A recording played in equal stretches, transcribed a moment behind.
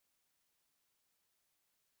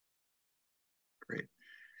Great.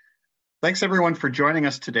 Thanks everyone for joining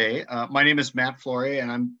us today. My name is Matt Flory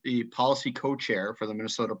and I'm the policy co-chair for the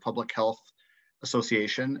Minnesota Public Health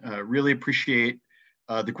Association. Really appreciate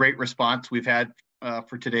the great response we've had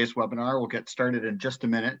for today's webinar. We'll get started in just a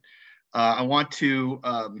minute. I want to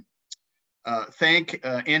thank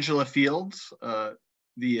Angela Fields,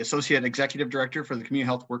 the Associate Executive Director for the Community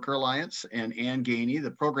Health Worker Alliance, and Ann Ganey,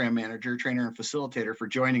 the Program Manager, Trainer, and Facilitator, for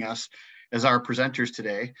joining us as our presenters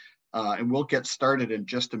today. And we'll get started in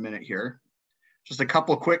just a minute here. Just a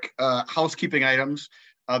couple of quick housekeeping items.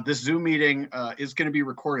 This Zoom meeting is going to be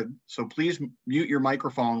recorded, so please mute your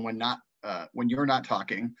microphone when you're not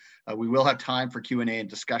talking. We will have time for Q&A and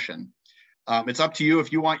discussion. It's up to you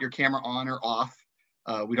if you want your camera on or off.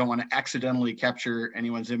 We don't want to accidentally capture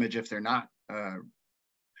anyone's image if they're not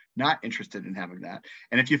interested in having that.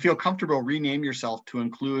 And if you feel comfortable, rename yourself to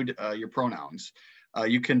include your pronouns.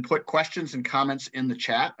 You can put questions and comments in the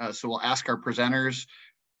chat. So we'll ask our presenters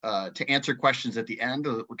to answer questions at the end.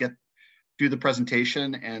 We'll do the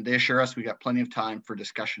presentation, and they assure us we got plenty of time for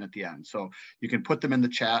discussion at the end. So you can put them in the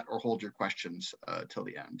chat or hold your questions till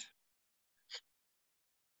the end.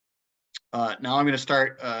 Now I'm going to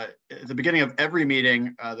start at the beginning of every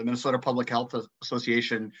meeting. The Minnesota Public Health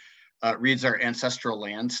Association reads our ancestral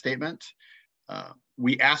land statement.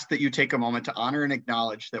 We ask that you take a moment to honor and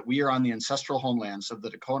acknowledge that we are on the ancestral homelands of the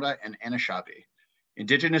Dakota and Anishinaabe.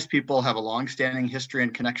 Indigenous people have a long-standing history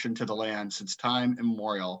and connection to the land since time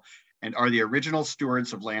immemorial and are the original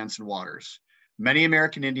stewards of lands and waters. Many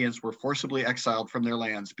American Indians were forcibly exiled from their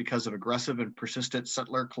lands because of aggressive and persistent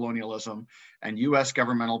settler colonialism and US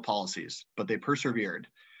governmental policies, but they persevered.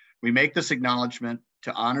 We make this acknowledgement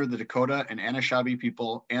to honor the Dakota and Anishinaabe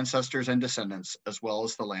people, ancestors and descendants, as well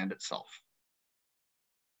as the land itself.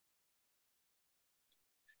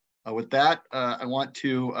 With that, I want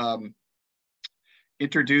to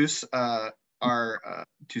introduce our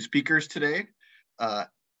two speakers today.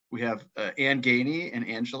 We have Ann Ganey and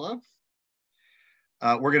Angela.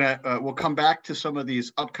 We'll come back to some of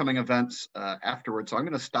these upcoming events afterwards. So I'm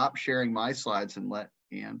going to stop sharing my slides and let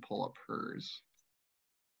Ann pull up hers.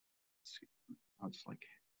 Let's see. It's like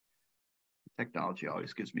technology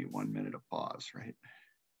always gives me 1 minute of pause, right?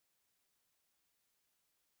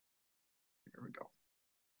 There we go.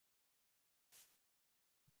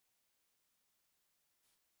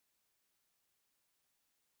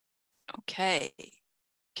 Okay.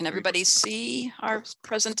 Can everybody see our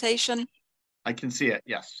presentation? I can see it,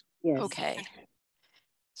 yes. Yes. Okay.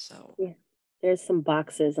 So yeah, there's some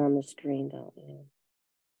boxes on the screen though.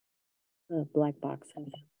 Yeah. Black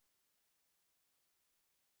boxes.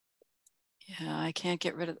 yeah, I can't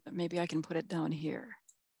get rid of, maybe I can put it down here.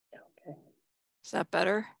 Okay. Is that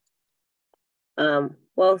better?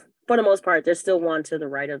 Well, for the most part, there's still one to the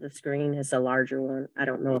right of the screen. It's a larger one. I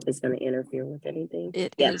don't know if it's going to interfere with anything.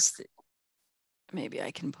 It is. Maybe I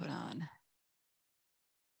can put on.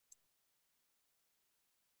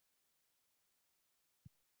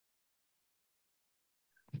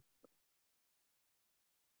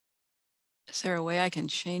 Is there a way I can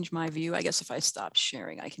change my view? I guess if I stop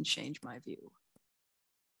sharing, I can change my view.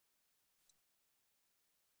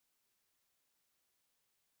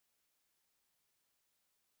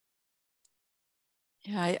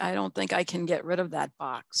 Yeah, I don't think I can get rid of that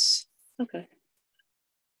box. Okay.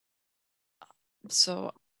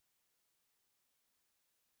 So,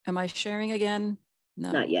 am I sharing again?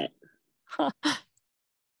 No. Not yet.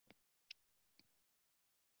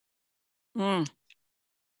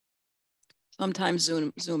 Sometimes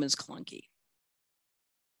Zoom is clunky.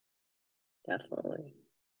 Definitely.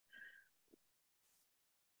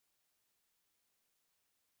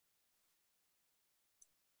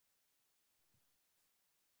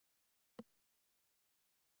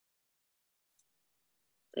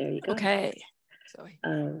 There you go. Okay. So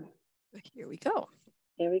here we go.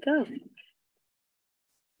 There we go.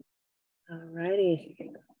 All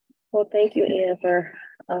righty. Well, thank you, Ann, for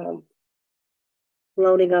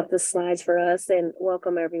loading up the slides for us, and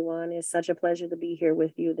welcome everyone. It's such a pleasure to be here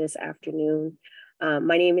with you this afternoon.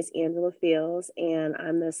 My name is Angela Fields, and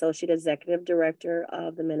I'm the Associate Executive Director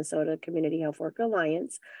of the Minnesota Community Health Worker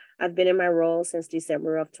Alliance. I've been in my role since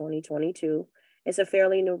December of 2022. It's a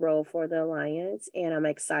fairly new role for the Alliance, and I'm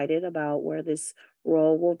excited about where this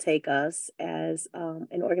role will take us as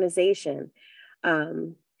an organization.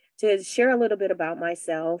 To share a little bit about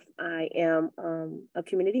myself, I am a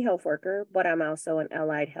community health worker, but I'm also an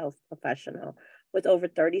allied health professional with over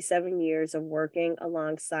 37 years of working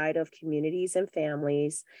alongside of communities and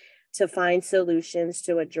families to find solutions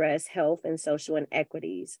to address health and social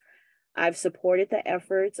inequities. I've supported the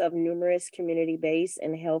efforts of numerous community-based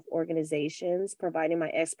and health organizations, providing my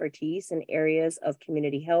expertise in areas of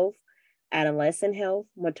community health, adolescent health,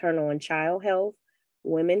 maternal and child health,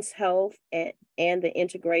 women's health, and the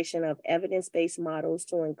integration of evidence-based models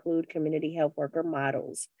to include community health worker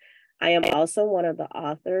models. I am also one of the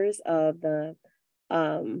authors of the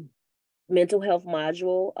mental health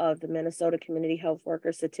module of the Minnesota Community Health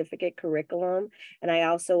Worker Certificate curriculum. And I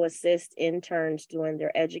also assist interns during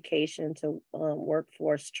their education to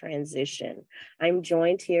workforce transition. I'm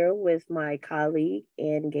joined here with my colleague,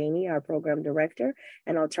 Ann Ganey, our program director,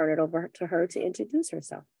 and I'll turn it over to her to introduce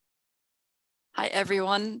herself. Hi,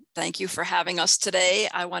 everyone. Thank you for having us today.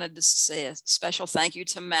 I wanted to say a special thank you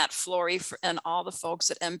to Matt Flory and all the folks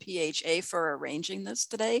at MPHA for arranging this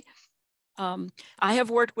today. I have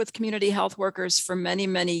worked with community health workers for many,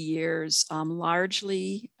 many years,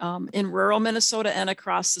 largely in rural Minnesota and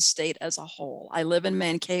across the state as a whole. I live in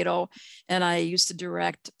Mankato, and I used to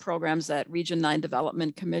direct programs at Region 9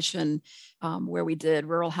 Development Commission, where we did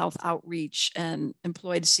rural health outreach and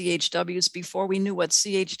employed CHWs before we knew what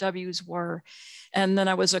CHWs were. And then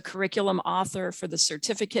I was a curriculum author for the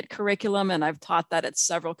certificate curriculum, and I've taught that at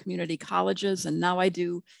several community colleges, and now I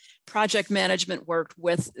do project management work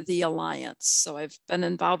with the Alliance. So I've been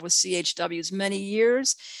involved with CHWs many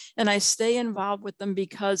years, and I stay involved with them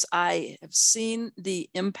because I have seen the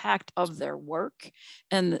impact of their work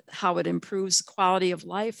and how it improves the quality of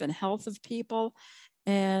life and health of people.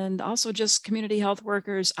 And also just community health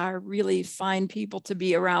workers are really fine people to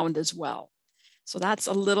be around as well. So that's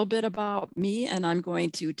a little bit about me, and I'm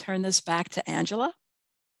going to turn this back to Angela.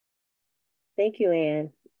 Thank you,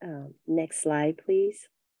 Ann. Next slide, please.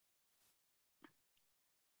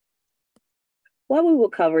 What we will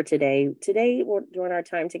cover today, during our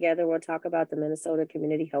time together, we'll talk about the Minnesota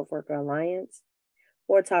Community Health Worker Alliance.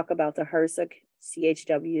 We'll talk about the HRSA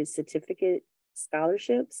CHW certificate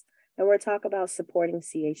scholarships, and we'll talk about supporting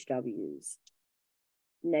CHWs.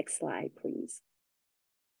 Next slide, please.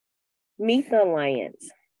 Meet the Alliance.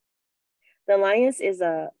 The Alliance is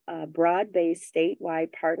a broad-based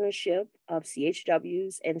statewide partnership of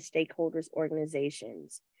CHWs and stakeholders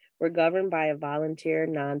organizations. We're governed by a volunteer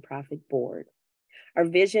nonprofit board. Our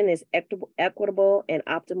vision is equitable and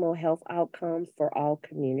optimal health outcomes for all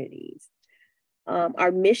communities.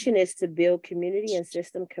 Our mission is to build community and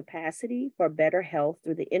system capacity for better health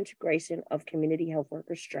through the integration of community health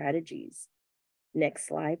worker strategies. Next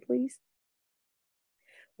slide, please.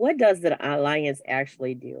 What does the Alliance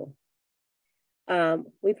actually do?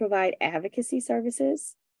 We provide advocacy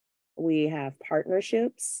services. We have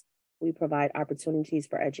partnerships. We provide opportunities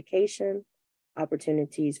for education,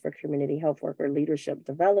 opportunities for community health worker leadership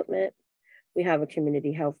development. We have a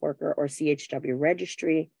community health worker or CHW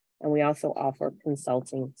registry, and we also offer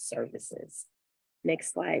consulting services.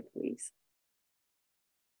 Next slide, please.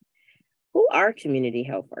 Who are community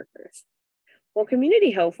health workers? Well,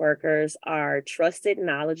 community health workers are trusted,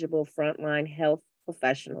 knowledgeable frontline health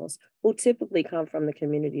professionals who typically come from the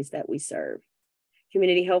communities that we serve.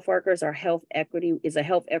 Community health workers are a health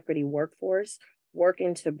equity workforce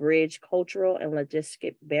working to bridge cultural and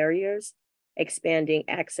logistic barriers, expanding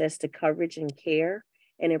access to coverage and care,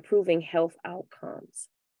 and improving health outcomes.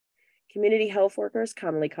 Community health workers,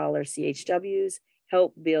 commonly called CHWs,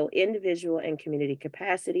 help build individual and community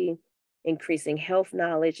capacity, increasing health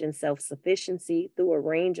knowledge and self-sufficiency through a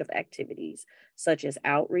range of activities, such as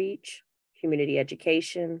outreach, community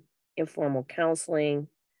education, informal counseling,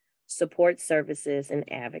 support services,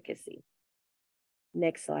 and advocacy.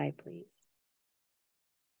 Next slide, please.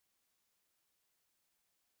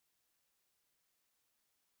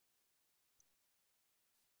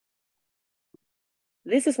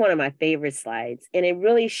 This is one of my favorite slides, and it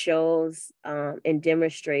really shows and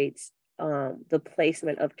demonstrates the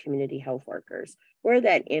placement of community health workers. We're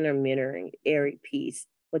that intermediary piece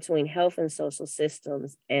between health and social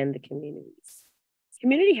systems and the communities.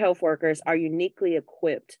 Community health workers are uniquely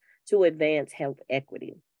equipped to advance health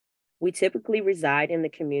equity. We typically reside in the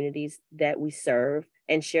communities that we serve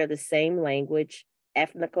and share the same language,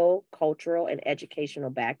 ethnical, cultural, and educational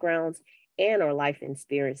backgrounds, and our life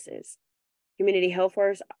experiences. Community health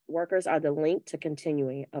workers are the link to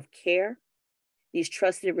continuing of care. These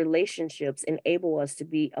trusted relationships enable us to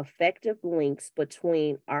be effective links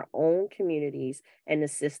between our own communities and the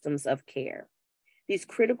systems of care. These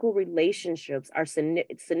critical relationships are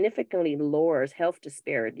significantly lowers health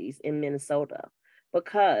disparities in Minnesota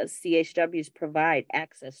because CHWs provide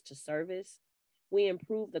access to service. We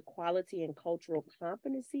improve the quality and cultural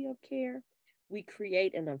competency of care. We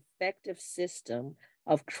create an effective system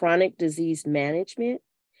of chronic disease management,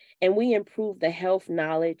 and we improve the health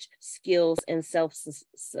knowledge, skills, and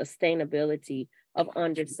self-sustainability of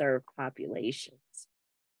underserved populations.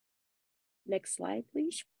 Next slide,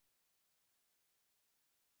 please.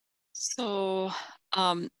 So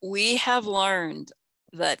we have learned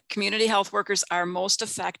that community health workers are most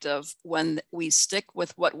effective when we stick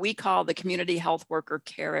with what we call the community health worker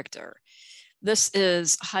character. This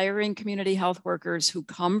is hiring community health workers who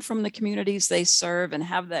come from the communities they serve and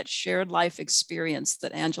have that shared life experience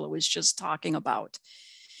that Angela was just talking about.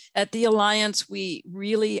 At the Alliance, we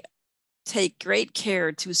really take great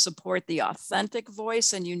care to support the authentic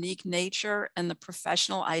voice and unique nature and the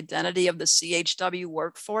professional identity of the CHW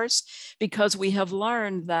workforce, because we have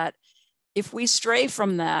learned that if we stray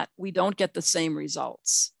from that, we don't get the same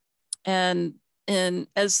results. And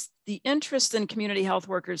as the interest in community health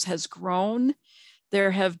workers has grown,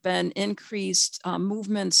 there have been increased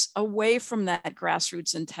movements away from that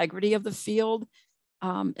grassroots integrity of the field.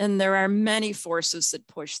 And there are many forces that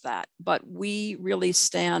push that, but we really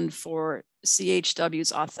stand for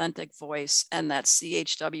CHW's authentic voice and that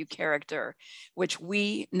CHW character, which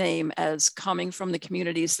we name as coming from the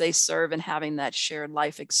communities they serve and having that shared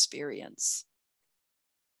life experience.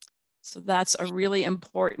 So that's a really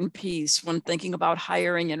important piece when thinking about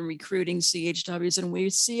hiring and recruiting CHWs. And we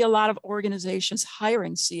see a lot of organizations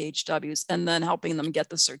hiring CHWs and then helping them get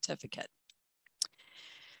the certificate.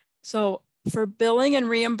 So for billing and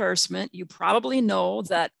reimbursement, you probably know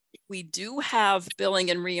that we do have billing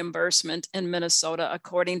and reimbursement in Minnesota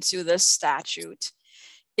according to this statute.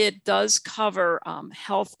 It does cover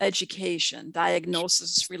health education,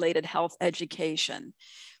 diagnosis-related health education.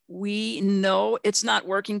 We know it's not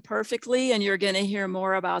working perfectly, and you're going to hear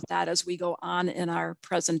more about that as we go on in our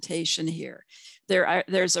presentation here.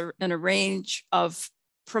 There's a range of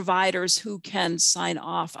providers who can sign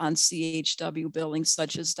off on CHW billing,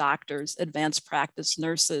 such as doctors, advanced practice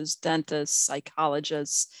nurses, dentists,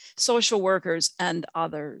 psychologists, social workers, and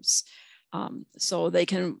others. So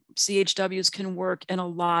CHWs can work in a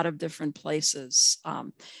lot of different places.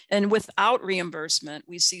 And without reimbursement,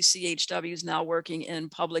 we see CHWs now working in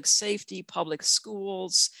public safety, public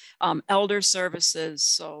schools, elder services.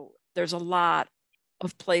 So there's a lot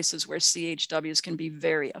of places where CHWs can be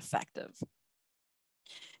very effective.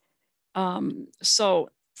 So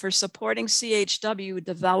for supporting CHW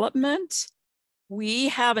development, we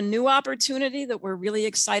have a new opportunity that we're really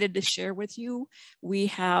excited to share with you. We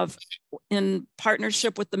have, in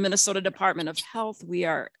partnership with the Minnesota Department of Health, we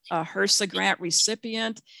are a HRSA grant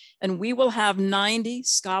recipient, and we will have 90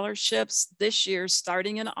 scholarships this year,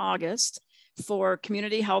 starting in August, for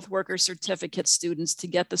community health worker certificate students to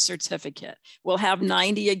get the certificate. We'll have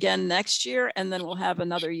 90 again next year, and then we'll have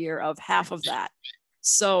another year of half of that.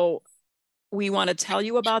 So we want to tell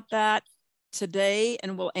you about that today,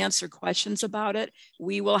 and we'll answer questions about it.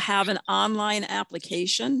 We will have an online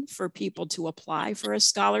application for people to apply for a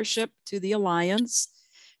scholarship to the Alliance.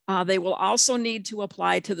 They will also need to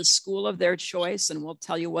apply to the school of their choice, and we'll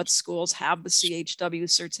tell you what schools have the CHW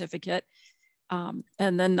certificate. And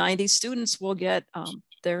then 90 students will get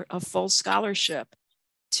a full scholarship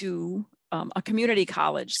to a community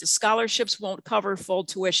college. The scholarships won't cover full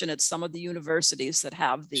tuition at some of the universities that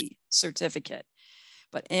have the certificate.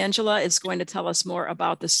 But Angela is going to tell us more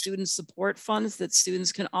about the student support funds that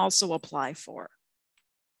students can also apply for.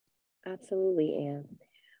 Absolutely, Anne.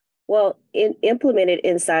 Well, implemented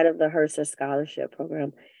inside of the HRSA scholarship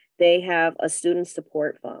program, they have a student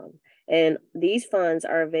support fund. And these funds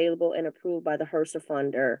are available and approved by the HRSA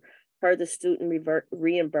funder per the student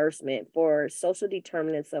reimbursement for social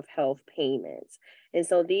determinants of health payments. And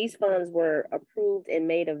so these funds were approved and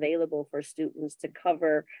made available for students to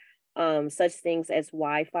cover such things as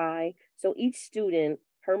Wi-Fi. So each student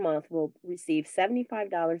per month will receive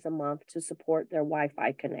 $75 a month to support their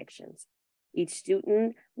Wi-Fi connections. Each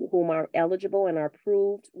student whom are eligible and are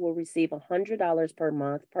approved will receive $100 per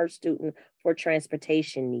month per student for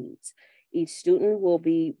transportation needs. Each student will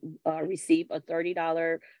receive a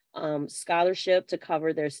 $30 scholarship to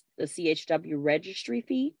cover the CHW registry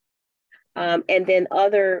fee. And then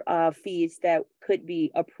other fees that could be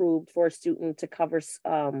approved for a student to cover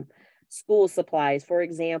school supplies. For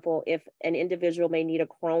example, if an individual may need a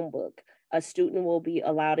Chromebook, a student will be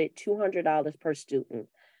allowed $200 per student.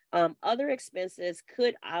 Other expenses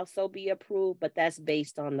could also be approved, but that's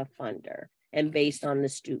based on the funder and based on the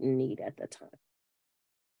student need at the time.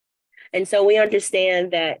 And so we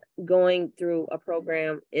understand that going through a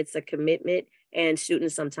program, it's a commitment, and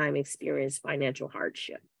students sometimes experience financial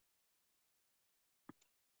hardship.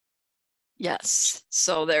 Yes,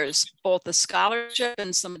 so there's both a scholarship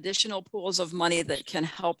and some additional pools of money that can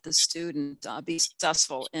help the student be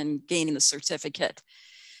successful in gaining the certificate.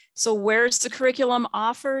 So where's the curriculum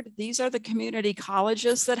offered? These are the community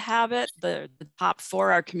colleges that have it. The top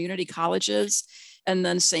 4 are community colleges, and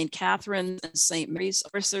then St. Catherine's and St. Mary's.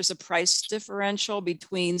 Of course, there's a price differential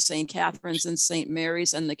between St. Catherine's and St.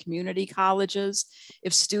 Mary's and the community colleges.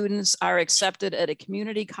 If students are accepted at a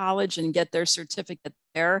community college and get their certificate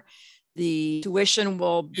there, the tuition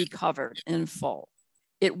will be covered in full.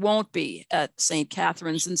 It won't be at St.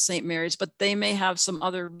 Catherine's and St. Mary's, but they may have some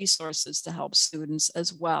other resources to help students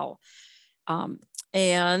as well.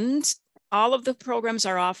 And all of the programs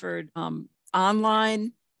are offered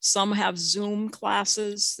online. Some have Zoom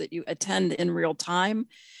classes that you attend in real time.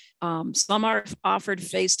 Some are offered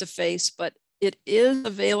face-to-face, but it is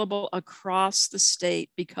available across the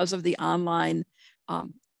state because of the online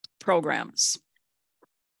programs.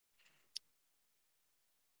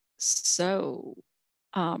 So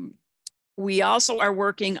we also are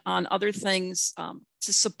working on other things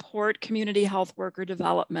to support community health worker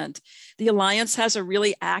development. The Alliance has a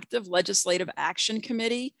really active legislative action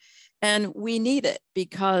committee, and we need it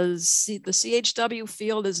because the CHW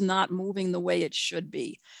field is not moving the way it should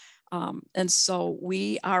be. And so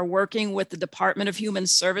we are working with the Department of Human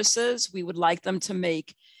Services. We would like them to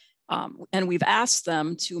make and we've asked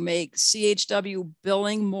them to make CHW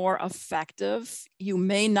billing more effective. You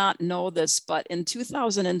may not know this, but in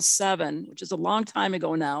 2007, which is a long time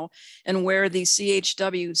ago now, and where the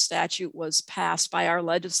CHW statute was passed by our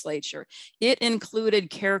legislature, it included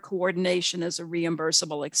care coordination as a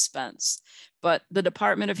reimbursable expense. But the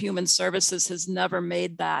Department of Human Services has never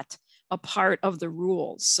made that a part of the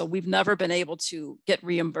rules. So we've never been able to get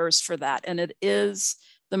reimbursed for that. And it is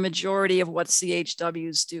the majority of what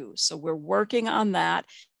CHWs do. So we're working on that.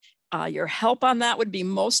 Your help on that would be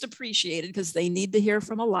most appreciated because they need to hear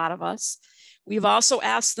from a lot of us. We've also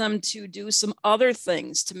asked them to do some other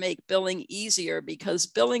things to make billing easier because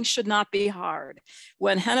billing should not be hard.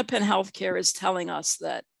 When Hennepin Healthcare is telling us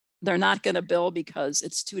that they're not going to bill because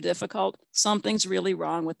it's too difficult, something's really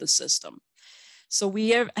wrong with the system. So we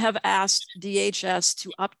have asked DHS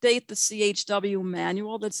to update the CHW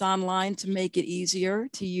manual that's online to make it easier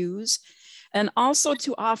to use, and also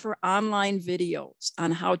to offer online videos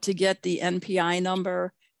on how to get the NPI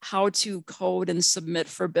number, how to code and submit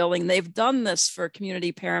for billing. They've done this for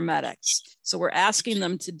community paramedics. So we're asking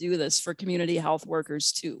them to do this for community health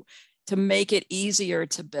workers too, to make it easier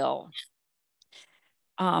to bill.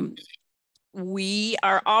 We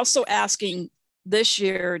are also asking this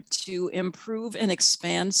year to improve and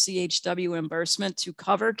expand CHW reimbursement to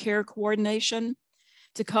cover care coordination,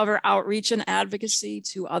 to cover outreach and advocacy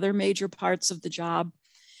to other major parts of the job,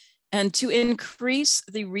 and to increase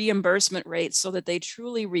the reimbursement rates so that they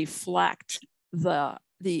truly reflect the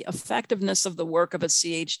effectiveness of the work of a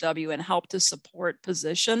CHW and help to support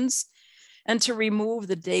positions, and to remove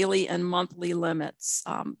the daily and monthly limits.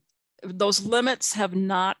 Those limits have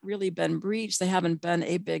not really been breached. They haven't been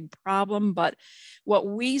a big problem, but what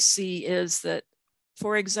we see is that,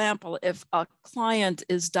 for example, if a client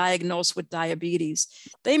is diagnosed with diabetes,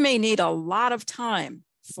 they may need a lot of time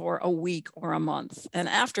for a week or a month. And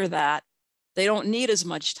after that, they don't need as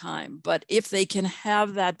much time. But if they can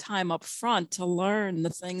have that time up front to learn the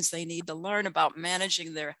things they need to learn about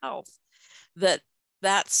managing their health, that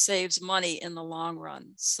saves money in the long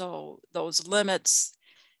run. So those limits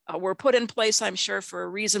were put in place, I'm sure, for a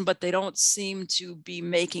reason, but they don't seem to be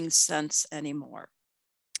making sense anymore.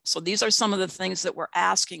 So these are some of the things that we're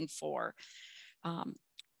asking for.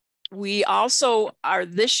 We also are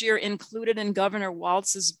this year included in Governor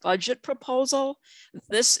Walz's budget proposal.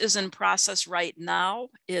 This is in process right now.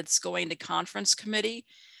 It's going to conference committee.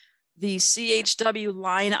 The CHW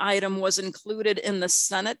line item was included in the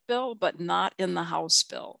Senate bill, but not in the House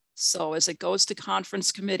bill. So as it goes to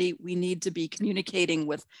conference committee, we need to be communicating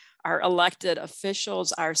with our elected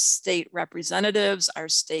officials, our state representatives, our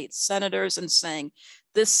state senators, and saying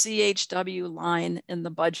this CHW line in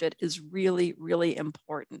the budget is really, really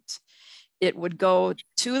important. It would go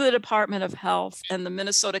to the Department of Health, and the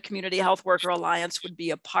Minnesota Community Health Worker Alliance would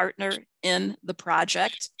be a partner in the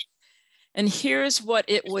project. And here's what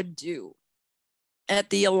it would do. At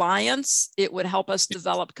the Alliance, it would help us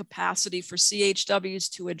develop capacity for CHWs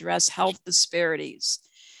to address health disparities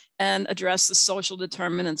and address the social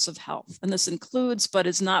determinants of health. And this includes, but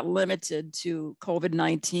is not limited to,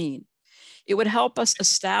 COVID-19. It would help us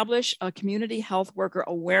establish a community health worker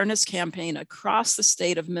awareness campaign across the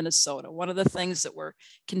state of Minnesota. One of the things that we're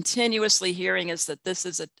continuously hearing is that this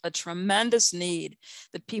is a tremendous need,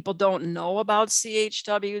 that people don't know about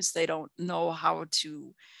CHWs. They don't know how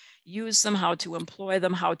to use them, how to employ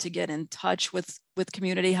them, how to get in touch with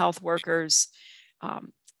community health workers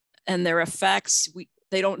and their effects.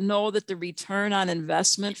 They don't know that the return on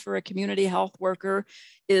investment for a community health worker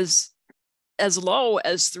is as low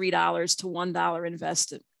as $3 to $1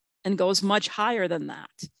 invested and goes much higher than that.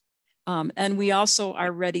 And we also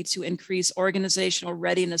are ready to increase organizational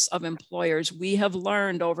readiness of employers. We have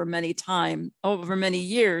learned over many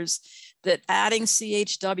years that adding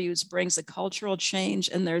CHWs brings a cultural change,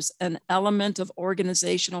 and there's an element of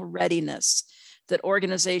organizational readiness that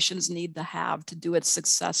organizations need to have to do it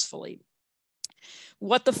successfully.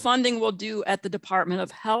 What the funding will do at the Department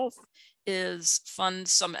of Health is fund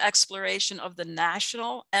some exploration of the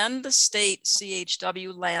national and the state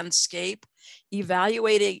CHW landscape,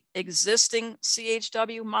 evaluating existing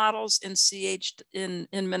CHW models in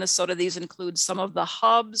Minnesota. These include some of the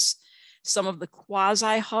hubs, some of the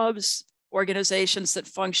quasi-hubs, organizations that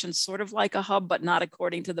function sort of like a hub, but not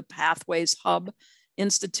according to the Pathways Hub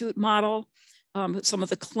Institute model, some of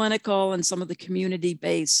the clinical and some of the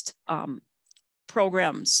community-based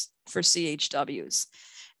programs for CHWs.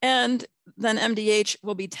 And then MDH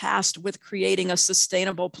will be tasked with creating a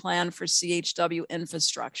sustainable plan for CHW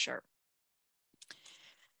infrastructure.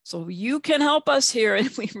 So you can help us here, and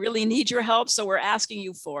we really need your help, so we're asking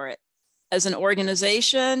you for it. As an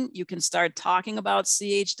organization, you can start talking about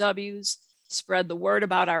CHWs, spread the word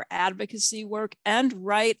about our advocacy work, and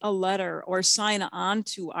write a letter or sign on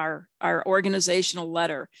to our organizational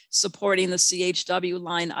letter supporting the CHW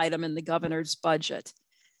line item in the governor's budget.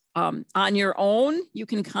 On your own, you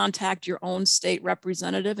can contact your own state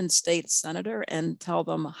representative and state senator and tell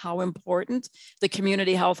them how important the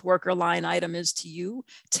community health worker line item is to you.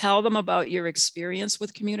 Tell them about your experience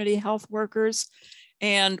with community health workers.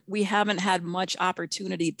 And we haven't had much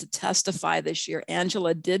opportunity to testify this year.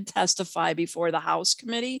 Angela did testify before the House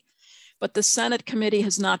committee, but the Senate committee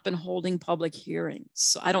has not been holding public hearings.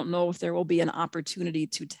 So I don't know if there will be an opportunity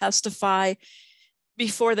to testify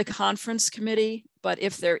before the conference committee, but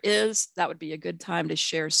if there is, that would be a good time to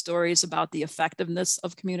share stories about the effectiveness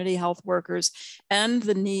of community health workers and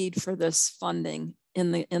the need for this funding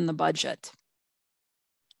in the budget.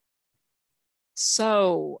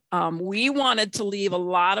 So we wanted to leave a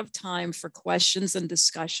lot of time for questions and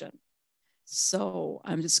discussion. So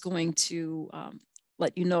I'm just going to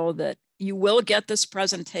let you know that you will get this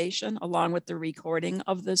presentation along with the recording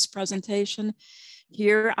of this presentation.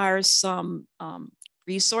 Here are some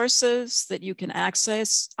resources that you can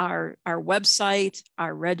access: our website,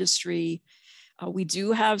 our registry. We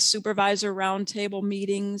do have supervisor roundtable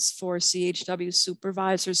meetings for CHW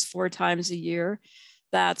supervisors 4 times a year.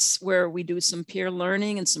 That's where we do some peer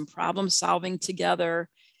learning and some problem solving together.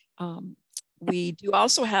 We do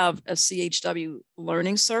also have a CHW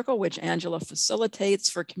learning circle, which Angela facilitates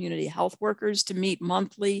for community health workers to meet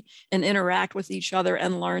monthly and interact with each other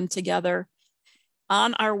and learn together.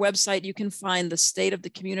 On our website, you can find the State of the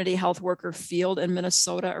Community Health Worker Field in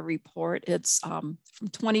Minnesota, a report. It's from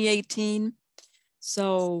 2018.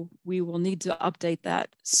 So we will need to update that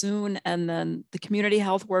soon. And then the community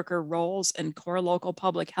health worker roles in core local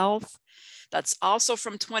public health. That's also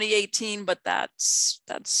from 2018, but that's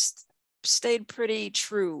stayed pretty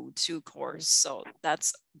true to course. So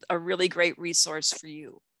that's a really great resource for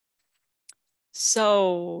you.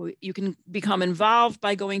 So you can become involved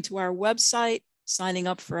by going to our website, signing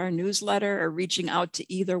up for our newsletter, or reaching out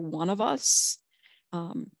to either one of us.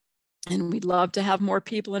 And we'd love to have more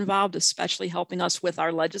people involved, especially helping us with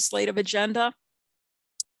our legislative agenda.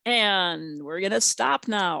 And we're going to stop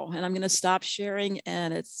now, and I'm going to stop sharing,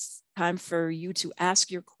 and it's time for you to ask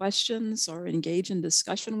your questions or engage in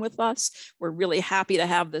discussion with us. We're really happy to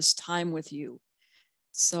have this time with you.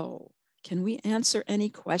 So can we answer any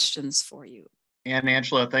questions for you? And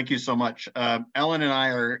Angela, thank you so much. Ellen and I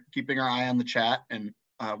are keeping our eye on the chat, and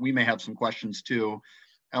we may have some questions too.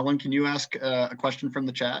 Ellen, can you ask a question from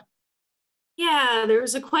the chat? Yeah, there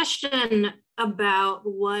was a question about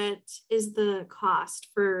what is the cost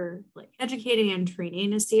for like educating and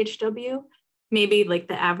training a CHW, maybe like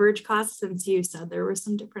the average cost, since you said there were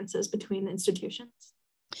some differences between the institutions.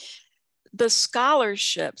 The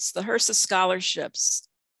scholarships, the HRSA scholarships,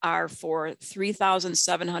 are for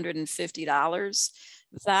 $3,750.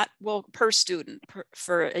 That will per student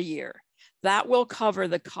for a year. That will cover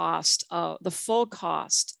the cost of the full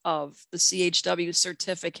cost of the CHW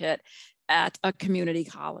certificate at a community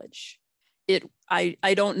college. I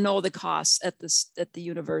don't know the costs at the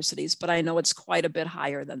universities, but I know it's quite a bit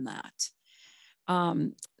higher than that.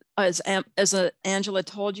 As Angela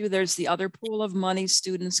told you, there's the other pool of money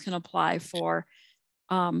students can apply for.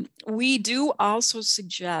 We do also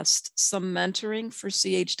suggest some mentoring for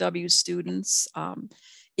CHW students.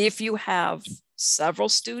 If you have several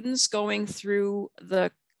students going through the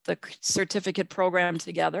the certificate program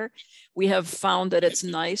together, we have found that it's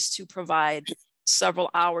nice to provide several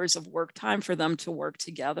hours of work time for them to work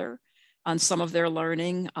together on some of their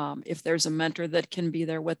learning. If there's a mentor that can be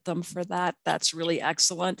there with them for that, that's really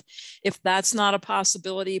excellent. If that's not a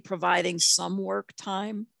possibility, providing some work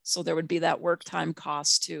time, so there would be that work time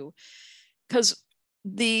cost too. Because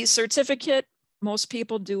the certificate, most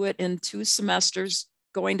people do it in 2 semesters,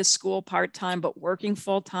 going to school part-time, but working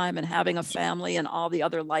full-time and having a family and all the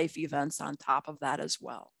other life events on top of that as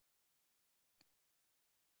well.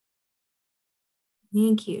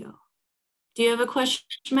 Thank you. Do you have a question,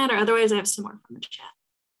 Matt, or otherwise I have some more from the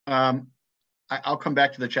chat? I'll come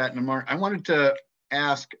back to the chat in a moment. I wanted to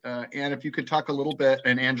ask, Anne, if you could talk a little bit,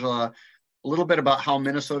 and Angela, a little bit about how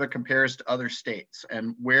Minnesota compares to other states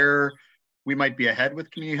and where we might be ahead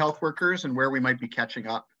with community health workers and where we might be catching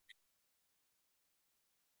up.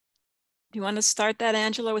 Do you want to start that,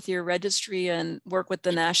 Angela, with your registry and work with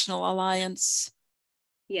the National Alliance?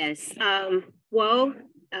 Yes.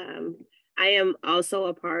 I am also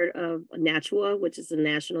a part of NACHWA, which is the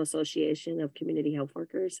National Association of Community Health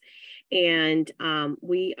Workers. And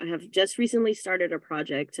we have just recently started a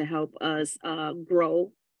project to help us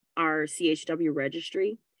grow our CHW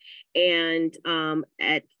registry. And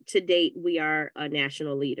to date, we are a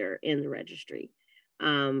national leader in the registry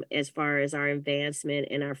as far as our advancement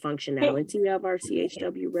and our functionality of our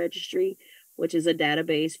CHW registry, which is a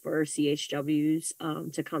database for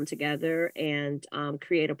CHWs to come together and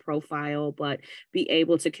create a profile, but be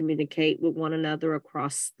able to communicate with one another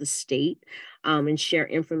across the state and share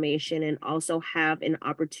information, and also have an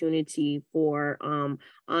opportunity for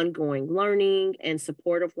ongoing learning and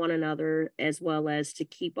support of one another, as well as to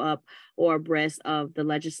keep up or abreast of the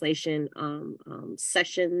legislation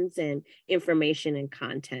sessions and information and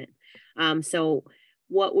content. So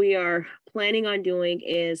what we are planning on doing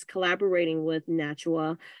is collaborating with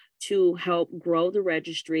NACHWA to help grow the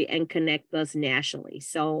registry and connect us nationally.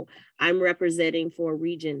 So I'm representing for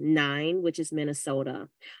Region 9, which is Minnesota.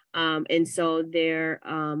 And so there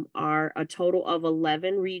are a total of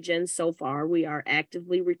 11 regions so far. We are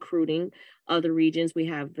actively recruiting other regions. We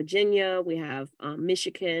have Virginia, we have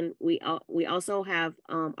Michigan. We also have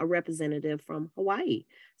a representative from Hawaii.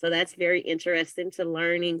 So that's very interesting to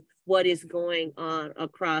learning what is going on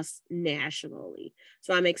across nationally.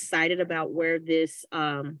 So I'm excited about where this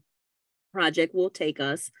project will take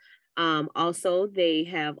us. Also, they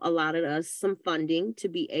have allotted us some funding to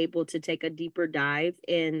be able to take a deeper dive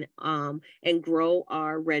in and grow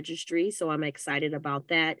our registry. So I'm excited about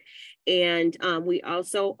that. And we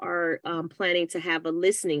also are planning to have a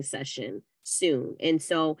listening session soon. And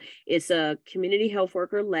so it's a community health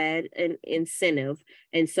worker led incentive.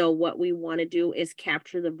 And so what we want to do is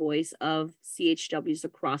capture the voice of CHWs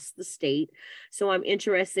across the state. So I'm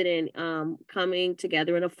interested in coming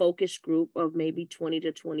together in a focus group of maybe 20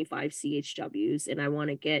 to 25 CHWs. And I want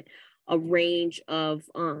to get a range of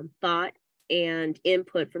thought and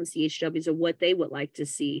input from CHWs of what they would like to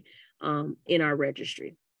see in our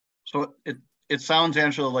registry. So it sounds,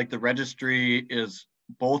 Angela, like the registry is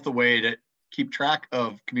both a way to keep track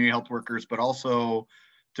of community health workers, but also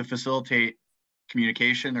to facilitate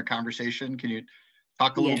communication or conversation. Can you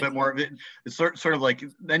talk a little bit more of it? It's sort of like,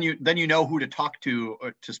 then you know who to talk to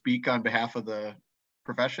speak on behalf of the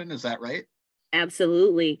profession. Is that right?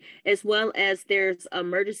 Absolutely. As well as there's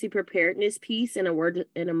emergency preparedness piece and an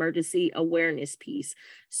emergency awareness piece.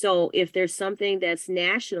 So if there's something that's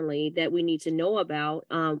nationally that we need to know about,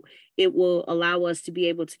 it will allow us to be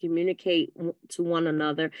able to communicate to one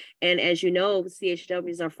another. And as you know,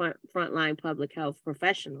 CHWs are frontline public health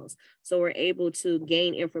professionals. So we're able to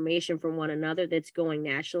gain information from one another that's going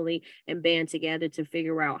nationally and band together to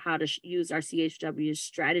figure out how to use our CHW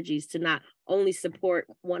strategies to not only support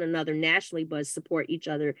one another nationally, but support each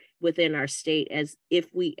other within our state, as if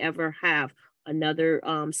we ever have another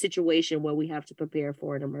situation where we have to prepare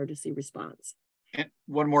for an emergency response. And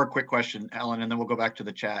one more quick question, Ellen, and then we'll go back to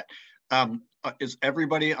the chat. Is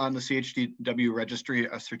everybody on the CHW registry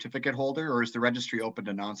a certificate holder, or is the registry open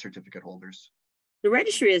to non-certificate holders? The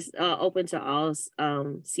registry is open to all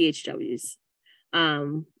CHWs,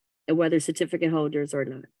 whether certificate holders or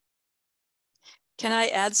not. Can I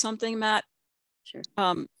add something, Matt?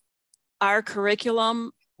 Sure. Our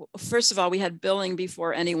curriculum, first of all, we had billing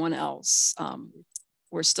before anyone else.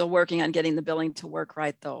 We're still working on getting the billing to work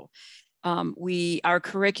right, though. Our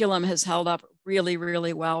curriculum has held up really,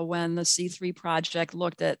 really well. When the C3 project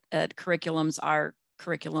looked at curriculums, our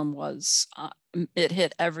curriculum was it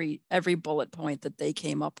hit every bullet point that they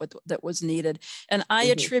came up with that was needed. And I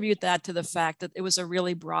attribute that to the fact that it was a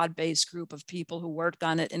really broad-based group of people who worked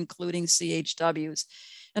on it, including CHWs.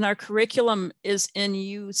 And our curriculum is in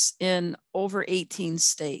use in over 18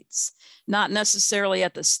 states, not necessarily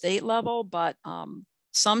at the state level, but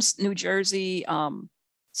some New Jersey,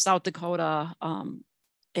 South Dakota,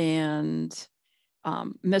 and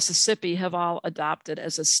Mississippi have all adopted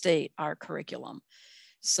as a state our curriculum.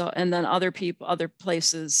 So, and then other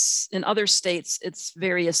places in other states, it's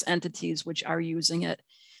various entities which are using it.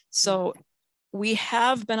 So we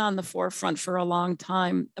have been on the forefront for a long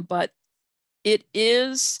time, but it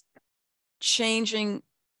is changing,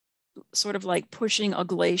 sort of like pushing a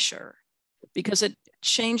glacier, because it's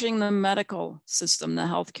changing the medical system, the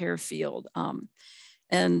healthcare field.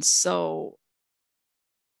 And so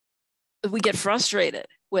we get frustrated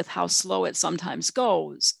with how slow it sometimes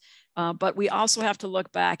goes. But we also have to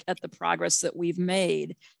look back at the progress that we've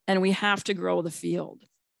made, and we have to grow the field.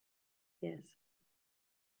 Yes.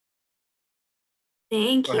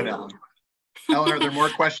 Thank you. Go ahead, Ellen. Ellen, are there more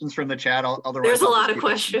questions from the chat? Otherwise, there's a lot of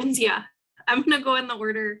questions. Yeah, I'm going to go in the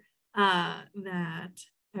order that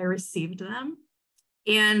I received them.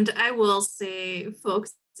 And I will say,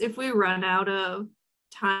 folks, if we run out of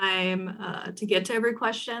time to get to every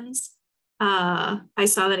questions, I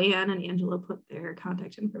saw that Anne and Angela put their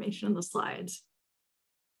contact information on the slides.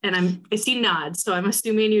 And I see nods, so I'm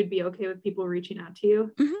assuming you'd be okay with people reaching out to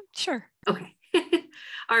you? Sure. Okay.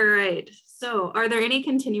 All right. So are there any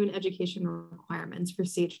continuing education requirements for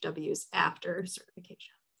CHWs after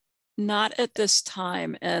certification? Not at this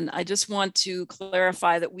time. And I just want to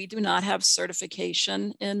clarify that we do not have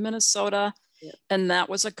certification in Minnesota. Yep. And that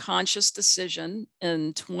was a conscious decision.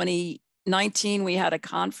 In 2019, we had a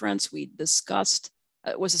conference. We discussed,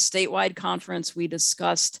 it was a statewide conference. We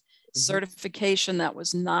discussed certification. That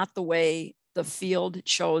was not the way the field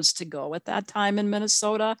chose to go at that time in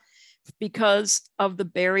Minnesota, because of the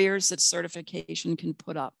barriers that certification can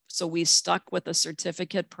put up. So we stuck with a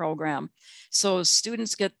certificate program. So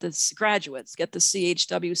students get this, graduates get the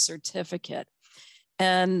CHW certificate.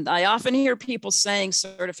 And I often hear people saying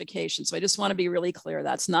certification. So I just want to be really clear.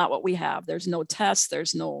 That's not what we have. There's no test.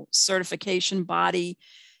 There's no certification body.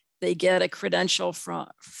 They get a credential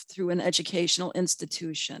through an educational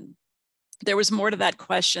institution. There was more to that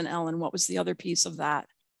question, Ellen. What was the other piece of that?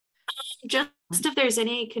 Just if there's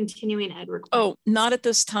any continuing ed requirements. Oh, not at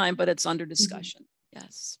this time, but it's under discussion.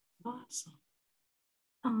 Yes. Awesome.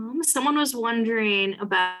 Someone was wondering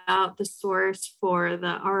about the source for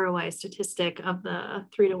the ROI statistic of the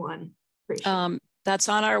 3-to-1 ratio. That's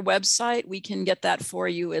on our website. We can get that for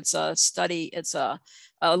you. It's a study. It's a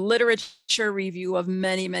literature review of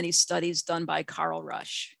many, many studies done by Carl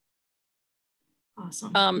Rush.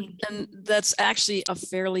 Awesome. And that's actually a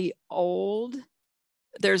fairly old.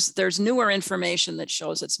 There's newer information that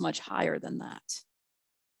shows it's much higher than that.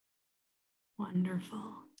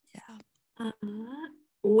 Wonderful. Yeah.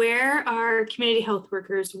 Where are community health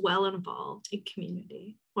workers well involved in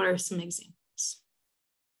community? What are some examples?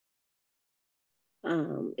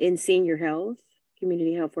 In senior health,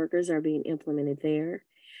 community health workers are being implemented there.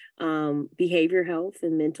 Behavior health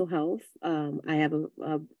and mental health. I have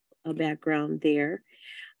a background there.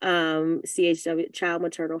 CHW, child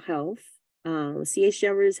maternal health.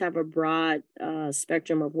 CHWs have a broad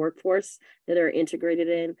spectrum of workforce that are integrated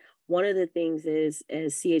in. One of the things is,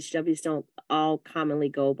 as CHWs don't all commonly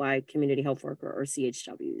go by community health worker or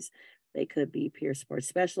CHWs. They could be peer support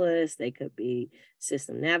specialists, they could be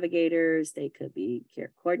system navigators, they could be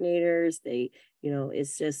care coordinators.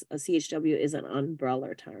 It's just a CHW is an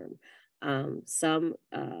umbrella term. Some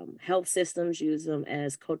health systems use them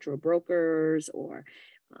as cultural brokers or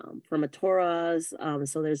promotores.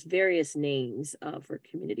 So there's various names for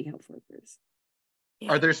community health workers.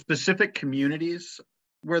 Are there specific communities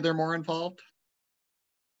where they're more involved?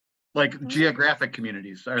 Like geographic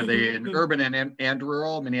communities? Are they in urban and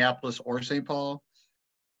rural, Minneapolis or St. Paul?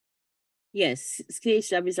 Yes,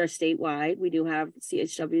 CHWs are statewide. We do have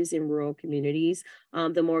CHWs in rural communities.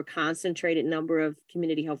 The more concentrated number of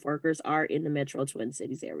community health workers are in the Metro Twin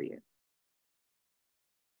Cities area.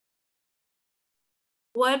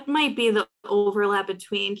 What might be the overlap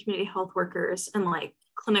between community health workers and like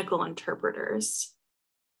clinical interpreters?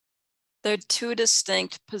 They're two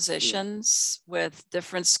distinct positions with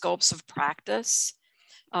different scopes of practice.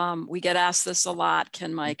 We get asked this a lot,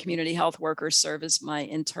 can my community health worker serve as my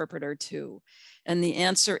interpreter too? And the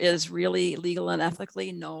answer is really legal and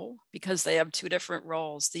ethically no, because they have two different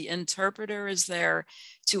roles. The interpreter is there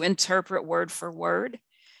to interpret word for word.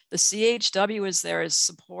 The CHW is there as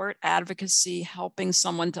support, advocacy, helping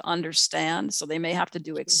someone to understand. So they may have to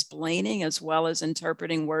do explaining as well as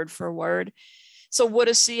interpreting word for word. So would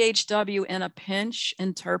a CHW in a pinch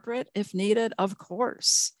interpret if needed? Of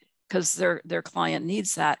course, because their client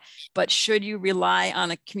needs that. But should you rely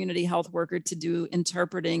on a community health worker to do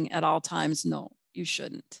interpreting at all times? No, you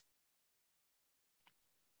shouldn't.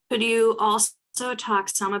 Could you also talk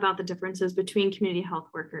some about the differences between community health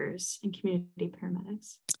workers and community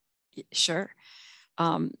paramedics? Sure.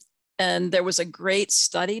 And there was a great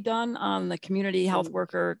study done on the community health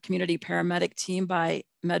worker, community paramedic team by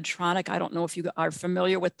Medtronic. I don't know if you are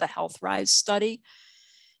familiar with the Health Rise study,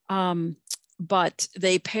 but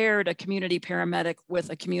they paired a community paramedic with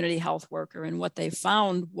a community health worker. And what they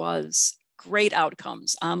found was great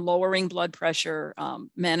outcomes on lowering blood pressure,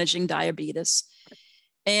 managing diabetes,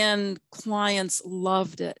 and clients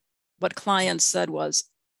loved it. What clients said was,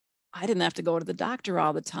 I didn't have to go to the doctor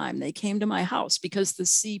all the time. They came to my house because the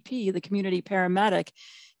CP, the community paramedic,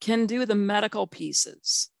 can do the medical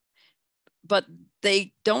pieces, but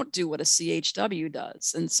they don't do what a CHW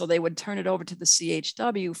does. And so they would turn it over to the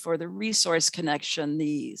CHW for the resource connection,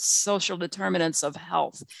 the social determinants of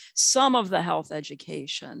health, some of the health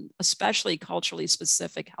education, especially culturally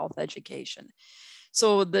specific health education.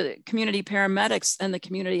 So the community paramedics and the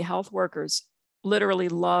community health workers literally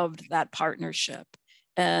loved that partnership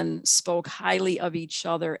and spoke highly of each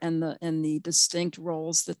other and the distinct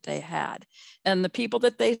roles that they had. And the people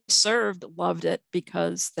that they served loved it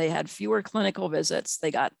because they had fewer clinical visits,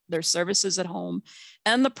 they got their services at home,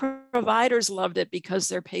 and the providers loved it because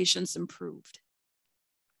their patients improved.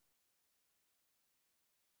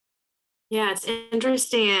 Yeah, it's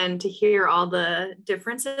interesting to hear all the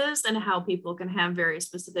differences and how people can have very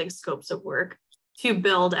specific scopes of work to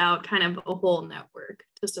build out kind of a whole network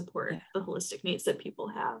to support the holistic needs that people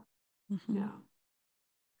have. Yeah.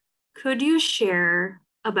 Could you share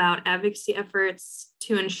about advocacy efforts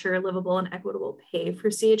to ensure livable and equitable pay for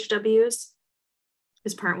CHWs?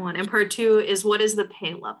 Is part one. And part two is, what is the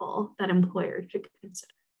pay level that employers should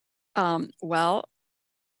consider? Well,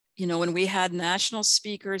 you know, when we had national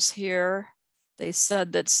speakers here, they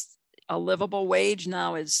said that a livable wage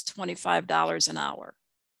now is $25 an hour.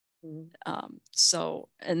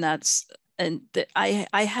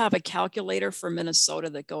 I have a calculator for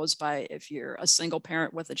Minnesota that goes by if you're a single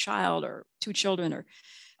parent with a child or two children, or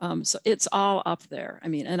so it's all up there. I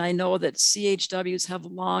mean, and I know that CHWs have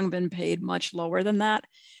long been paid much lower than that,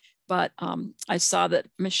 but I saw that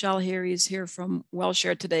Michelle here is here from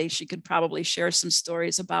WellShare today. She could probably share some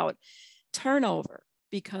stories about turnover,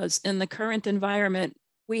 because in the current environment,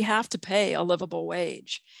 we have to pay a livable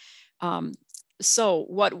wage. So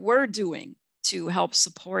what we're doing to help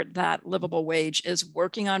support that livable wage is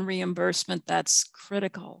working on reimbursement. That's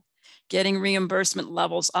critical. Getting reimbursement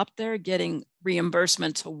levels up there, getting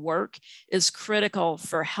reimbursement to work is critical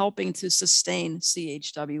for helping to sustain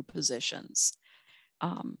CHW positions.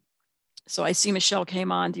 So I see Michelle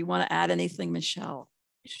came on. Do you want to add anything, Michelle?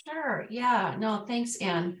 Sure. Yeah. No, thanks,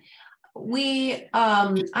 Ann.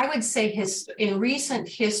 I would say in recent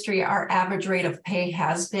history, our average rate of pay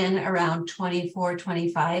has been around 24,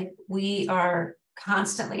 25. We are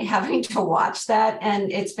constantly having to watch that,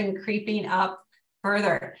 and it's been creeping up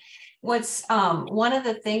further. What's one of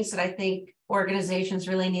the things that I think organizations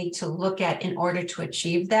really need to look at in order to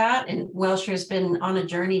achieve that, and WellShare has been on a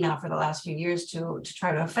journey now for the last few years to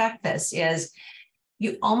try to affect this, is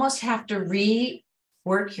you almost have to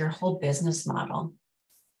rework your whole business model.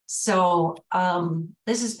 So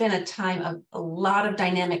this has been a time of a lot of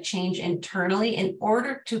dynamic change internally in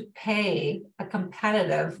order to pay a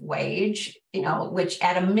competitive wage, you know, which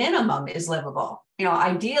at a minimum is livable. You know,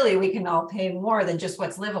 ideally we can all pay more than just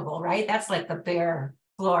what's livable, right? That's like the bare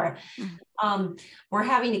floor. We're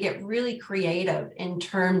having to get really creative in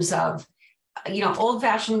terms of, you know,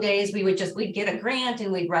 old-fashioned days, we'd get a grant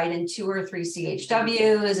and we'd write in 2 or 3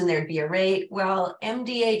 CHWs and there'd be a rate. Well,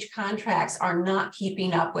 MDH contracts are not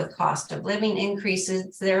keeping up with cost of living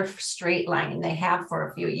increases. They're straight lining. They have for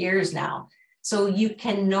a few years now. So you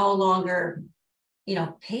can no longer, you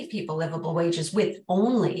know, pay people livable wages with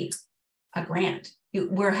only a grant.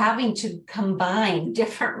 We're having to combine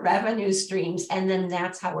different revenue streams, and then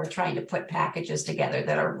that's how we're trying to put packages together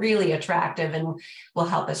that are really attractive and will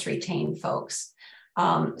help us retain folks.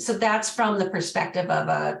 So that's from the perspective of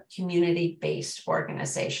a community-based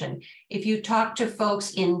organization. If you talk to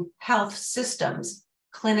folks in health systems,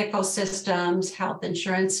 clinical systems, health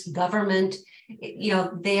insurance, government, you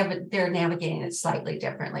know, they're navigating it slightly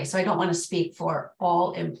differently. So I don't want to speak for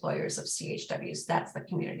all employers of CHWs. That's the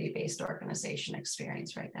community-based organization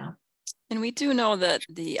experience right now. And we do know that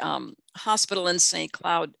the hospital in St.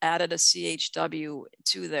 Cloud added a CHW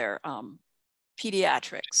to their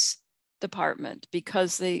pediatrics department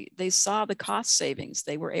because they saw the cost savings.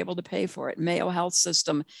 They were able to pay for it. Mayo Health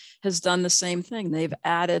System has done the same thing. They've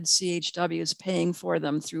added CHWs, paying for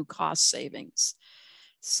them through cost savings.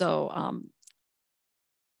 So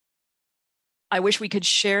I wish we could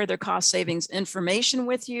share their cost savings information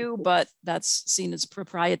with you, but that's seen as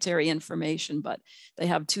proprietary information. But they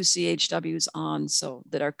have 2 CHWs on, so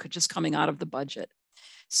that are just coming out of the budget.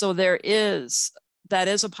 So that is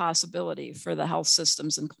a possibility for the health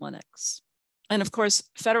systems and clinics. And of course,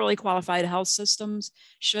 federally qualified health systems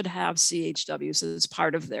should have CHWs as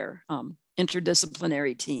part of their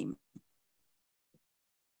interdisciplinary team.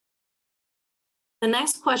 The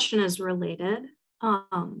next question is related.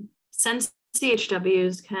 Since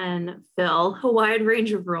CHWs can fill a wide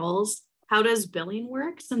range of roles, how does billing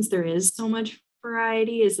work since there is so much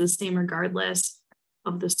variety? Is the same regardless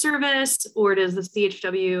of the service, or does the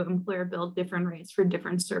CHW employer bill different rates for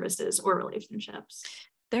different services or relationships?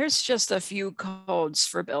 There's just a few codes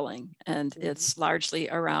for billing, and it's largely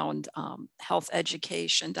around health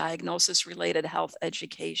education, diagnosis-related health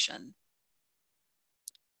education.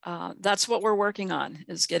 That's what we're working on,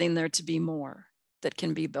 is getting there to be more that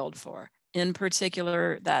can be billed for. In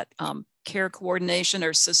particular, that care coordination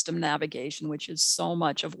or system navigation, which is so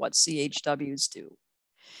much of what CHWs do.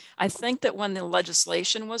 I think that when the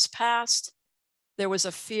legislation was passed, there was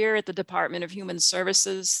a fear at the Department of Human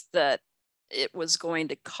Services that it was going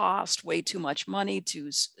to cost way too much money to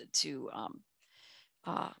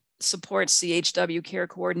support CHW care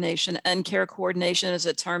coordination. And care coordination is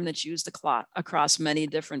a term that's used across many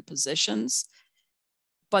different positions.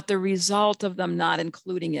 But the result of them not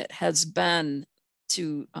including it has been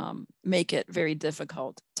to make it very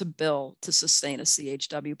difficult to bill to sustain a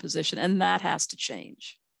CHW position, and that has to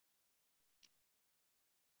change.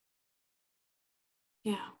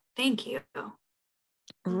 Yeah, thank you.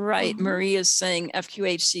 Right, Marie is saying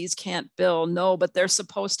FQHCs can't bill. No, but they're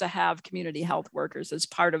supposed to have community health workers as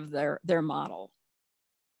part of their model.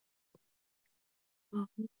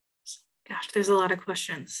 Gosh, there's a lot of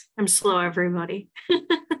questions. I'm slow, everybody.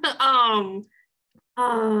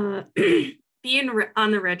 Being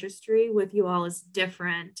on the registry with you all is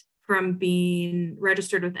different from being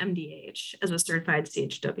registered with MDH as a certified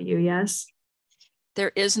CHW, yes?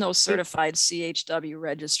 There is no certified CHW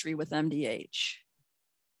registry with MDH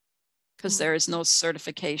because there is no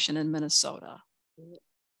certification in Minnesota.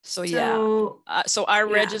 So yeah, so our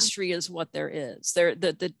registry is what there is.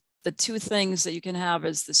 The 2 things that you can have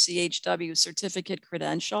is the CHW certificate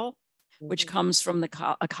credential, which comes from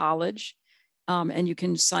a college, and you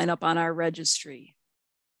can sign up on our registry.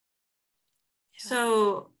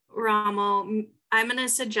 So Ramo, I'm going to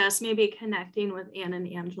suggest maybe connecting with Ann and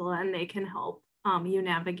Angela, and they can help you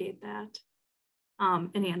navigate that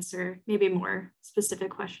and answer maybe more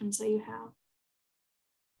specific questions that you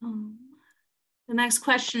have. The next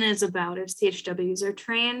question is about if CHWs are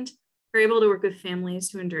trained or able to work with families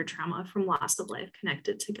who endure trauma from loss of life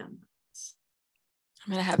connected to gun violence.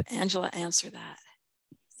 I'm going to have Angela answer that.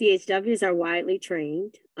 CHWs are widely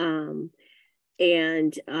trained,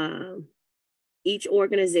 and each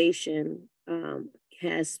organization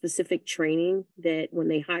has specific training that when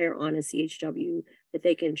they hire on a CHW, that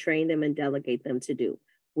they can train them and delegate them to do.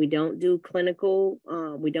 We don't do clinical,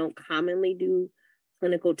 we don't commonly do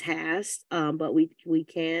clinical tasks, but we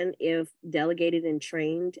can, if delegated and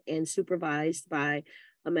trained and supervised by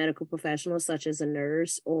a medical professional such as a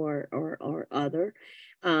nurse or other,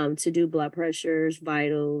 to do blood pressures,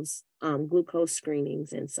 vitals, glucose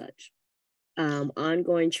screenings and such.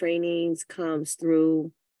 Ongoing trainings comes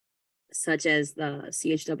through such as the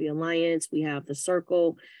CHW Alliance. We have the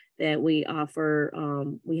Circle that we offer.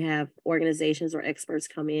 We have organizations or experts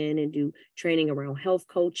come in and do training around health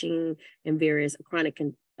coaching and various chronic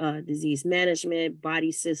disease management,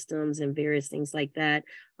 body systems, and various things like that.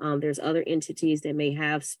 There's other entities that may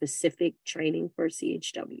have specific training for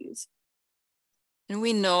CHWs. And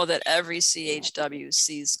we know that every CHW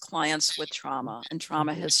sees clients with trauma and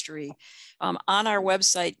trauma history. On our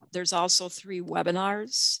website, there's also 3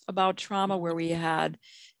 webinars about trauma where we had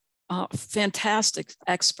fantastic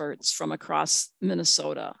experts from across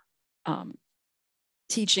Minnesota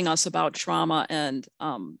teaching us about trauma and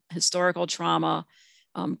historical trauma,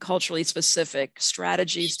 culturally specific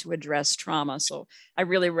strategies to address trauma. So I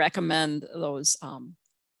really recommend those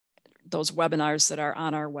webinars that are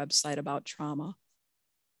on our website about trauma.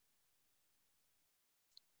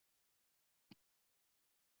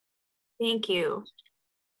 Thank you.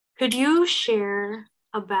 Could you share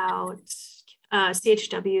about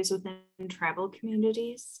CHWs within tribal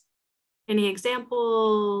communities any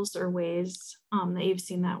examples or ways that you've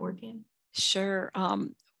seen that working? Sure.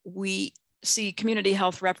 We see community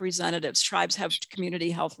health representatives. Tribes have community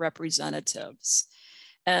health representatives,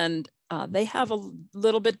 and they have a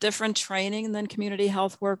little bit different training than community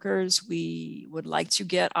health workers. We would like to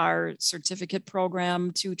get our certificate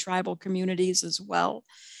program to tribal communities as well,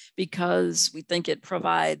 because we think it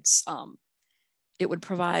provides, it would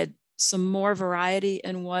provide some more variety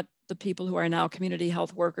in what the people who are now community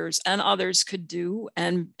health workers and others could do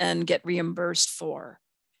and get reimbursed for.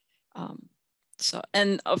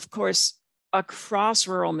 And of course, across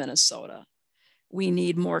rural Minnesota, we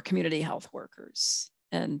need more community health workers,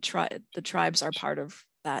 and the tribes are part of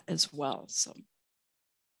that as well. So.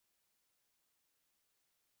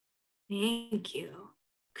 Thank you.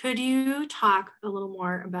 Could you talk a little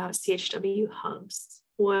more about CHW hubs,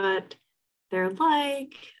 what they're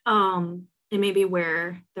like, and maybe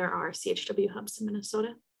where there are CHW hubs in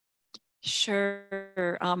Minnesota?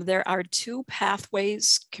 Sure. There are 2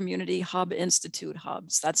 Pathways Community Hub Institute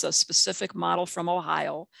hubs. That's a specific model from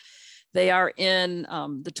Ohio. They are in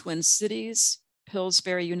the Twin Cities.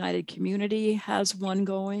 Pillsbury United Community has one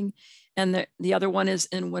going, and the other one is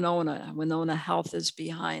in Winona. Winona Health is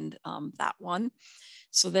behind that one.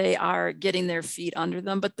 So they are getting their feet under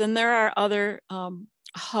them. But then there are other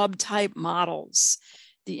hub type models.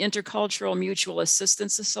 The Intercultural Mutual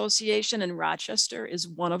Assistance Association in Rochester is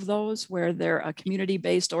one of those, where they're a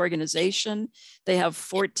community-based organization. They have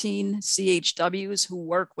 14 CHWs who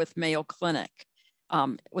work with Mayo Clinic,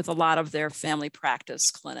 with a lot of their family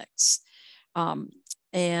practice clinics.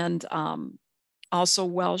 Also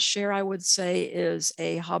WellShare, I would say, is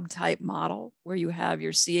a hub type model where you have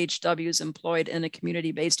your CHWs employed in a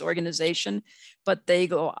community-based organization, but they're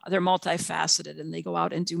multifaceted and they go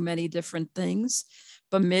out and do many different things.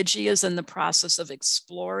 Bemidji is in the process of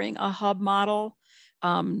exploring a hub model.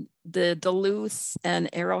 The Duluth and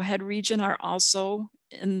Arrowhead region are also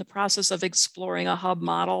in the process of exploring a hub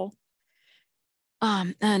model.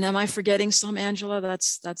 And am I forgetting some, Angela?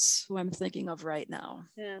 That's who I'm thinking of right now.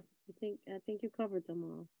 Yeah, I think you covered them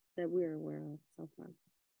all that we're aware of so far.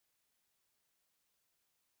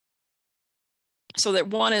 So that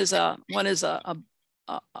one is a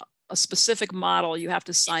specific model. You have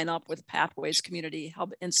to sign up with Pathways Community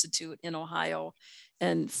Hub Institute in Ohio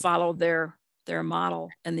and follow their model,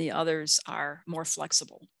 and the others are more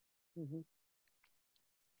flexible. Mm-hmm.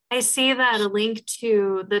 I see that a link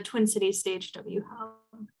to the Twin Cities CHW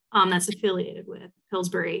hub that's affiliated with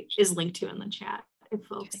Pillsbury is linked to in the chat if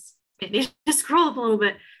folks need to scroll up a little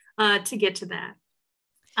bit to get to that.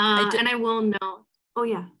 And I will note, oh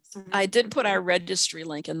yeah, sorry. I did put our registry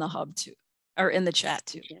link in the hub too, or in the chat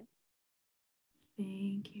too. Yeah.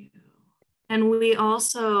 Thank you. And we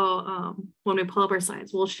also, when we pull up our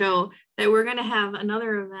slides, we'll show that we're going to have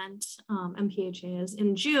another event, MPHA is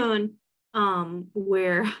in June,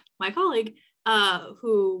 where my colleague,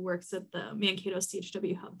 who works at the Mankato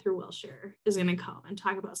CHW Hub through WellShare, is going to come and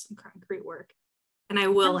talk about some concrete work. And I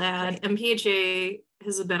will add, MPHA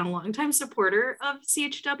has been a longtime supporter of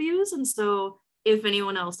CHWs. And so if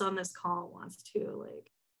anyone else on this call wants to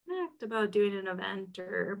connect about doing an event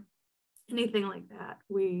or anything like that,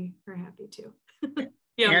 we are happy to.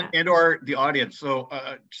 Yeah, and or the audience. So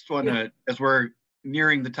just want to, as we're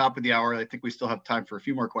nearing the top of the hour, I think we still have time for a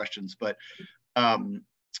few more questions, but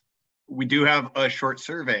we do have a short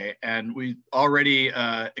survey, and we already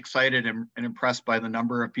excited and impressed by the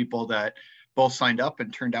number of people that both signed up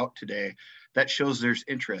and turned out today. That shows there's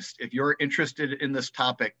interest. If you're interested in this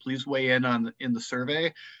topic, please weigh in the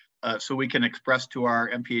survey so we can express to our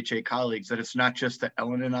MPHA colleagues that it's not just that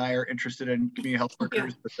Ellen and I are interested in community health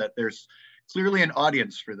workers, but that there's clearly an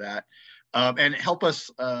audience for that. And help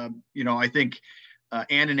us, I think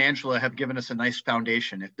Ann and Angela have given us a nice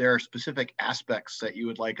foundation. If there are specific aspects that you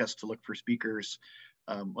would like us to look for speakers,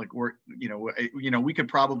 we could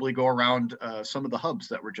probably go around some of the hubs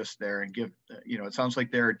that were just there and give, it sounds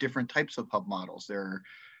like there are different types of hub models. There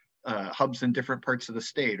are hubs in different parts of the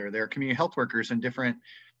state, or there are community health workers in different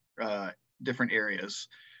areas.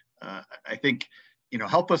 I think,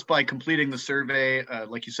 help us by completing the survey.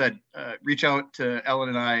 Like you said, reach out to Ellen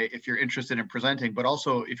and I if you're interested in presenting, but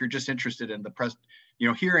also if you're just interested in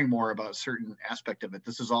hearing more about a certain aspect of it.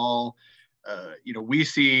 This is all, we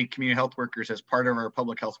see community health workers as part of our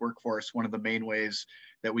public health workforce, one of the main ways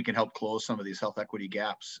that we can help close some of these health equity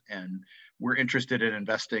gaps. And we're interested in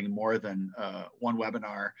investing more than one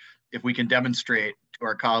webinar if we can demonstrate to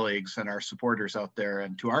our colleagues and our supporters out there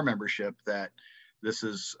and to our membership that this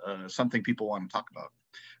is something people want to talk about.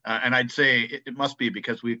 And I'd say it must be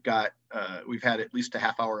because we've had at least a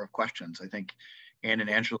half hour of questions. I think Ann and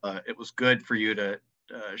Angela, it was good for you to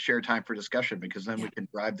share time for discussion, because then we can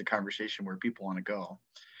drive the conversation where people want to go.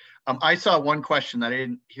 I saw one question that I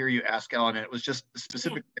didn't hear you ask, Ellen, and it was just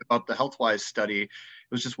specifically about the HealthWise study. It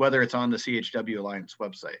was just whether it's on the CHW Alliance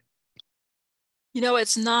website. You know,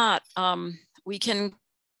 it's not. We can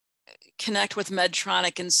connect with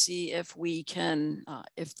Medtronic and see if we can,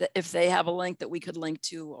 if they have a link that we could link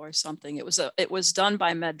to or something. It was done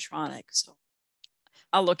by Medtronic, so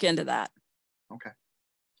I'll look into that. Okay.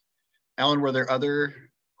 Ellen, were there other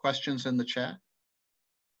questions in the chat?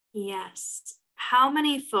 Yes. How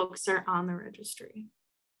many folks are on the registry?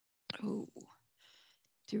 Oh,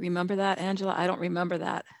 do you remember that, Angela? I don't remember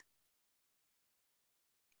that.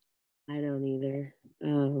 I don't either.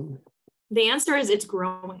 The answer is it's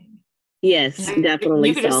growing. Yes, definitely.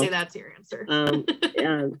 You could just say that's your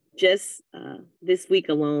answer. Just this week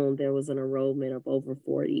alone, there was an enrollment of over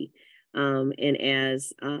 40. And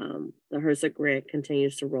as the HRSA grant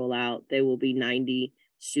continues to roll out, there will be 90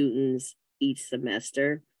 students each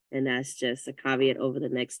semester. And that's just a caveat over the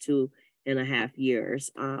next 2.5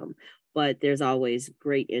 years. But there's always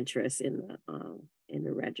great interest in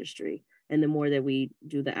the registry. And the more that we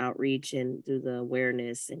do the outreach and do the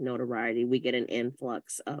awareness and notoriety, we get an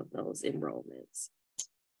influx of those enrollments.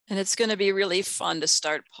 And it's going to be really fun to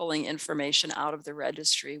start pulling information out of the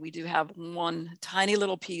registry. We do have one tiny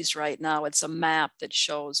little piece right now. It's a map that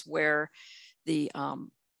shows where the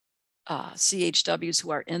CHWs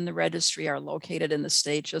who are in the registry are located in the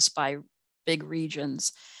state just by big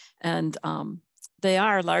regions. And they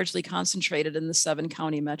are largely concentrated in the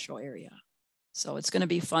 7-county metro area. So it's going to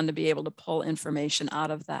be fun to be able to pull information out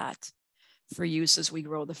of that for use as we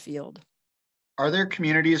grow the field. Are there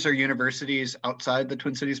communities or universities outside the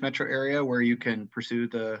Twin Cities metro area where you can pursue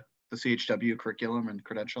the CHW curriculum and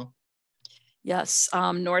credential? Yes,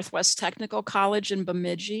 Northwest Technical College in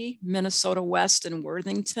Bemidji, Minnesota West in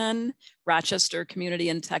Worthington, Rochester Community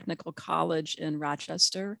and Technical College in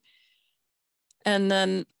Rochester. And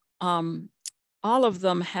then all of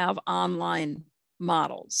them have online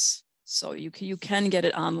models. So you can get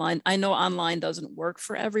it online. I know online doesn't work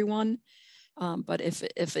for everyone, but if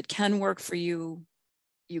it can work for you,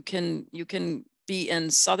 you can be in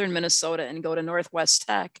southern Minnesota and go to Northwest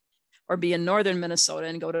Tech, or be in northern Minnesota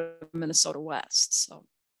and go to Minnesota West.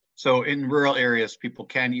 So in rural areas, people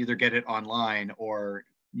can either get it online, or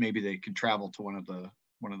maybe they can travel to one of the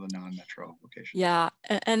non-metro locations. Yeah,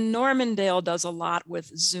 and Normandale does a lot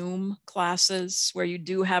with Zoom classes where you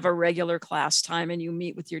do have a regular class time and you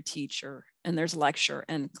meet with your teacher, and there's lecture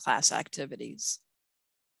and class activities.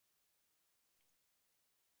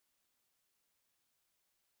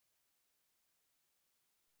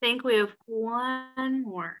 I think we have one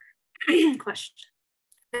more question.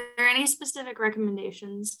 Are there any specific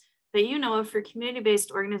recommendations that you know of for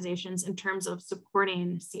community-based organizations in terms of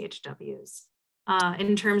supporting CHWs,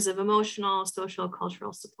 in terms of emotional, social,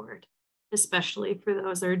 cultural support, especially for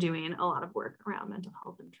those that are doing a lot of work around mental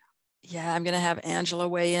health and trauma? Yeah, I'm going to have Angela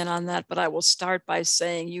weigh in on that, but I will start by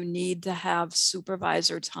saying you need to have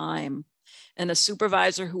supervisor time, and a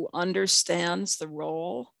supervisor who understands the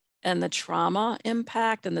role and the trauma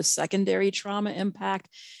impact and the secondary trauma impact,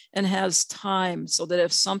 and has time so that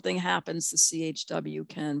if something happens, the CHW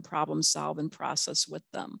can problem solve and process with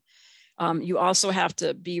them. You also have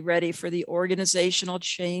to be ready for the organizational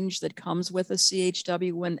change that comes with a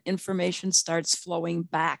CHW when information starts flowing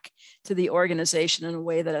back to the organization in a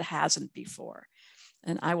way that it hasn't before.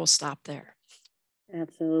 And I will stop there.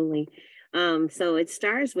 Absolutely. So it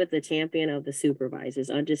starts with the champion of the supervisors,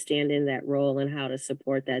 understanding that role and how to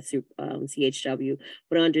support that CHW,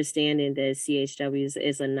 but understanding that CHWs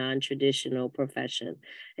is a non-traditional profession.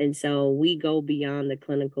 And so we go beyond the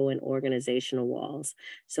clinical and organizational walls.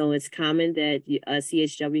 So it's common that a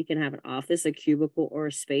CHW can have an office, a cubicle, or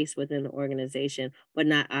a space within the organization, but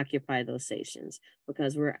not occupy those stations,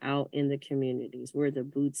 because we're out in the communities. We're the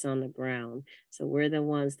boots on the ground. So we're the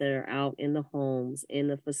ones that are out in the homes, in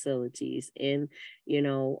the facilities, in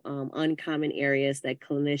uncommon areas that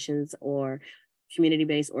clinicians or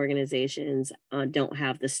community-based organizations don't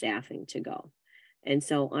have the staffing to go. And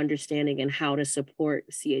so understanding and how to support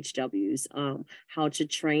CHWs, how to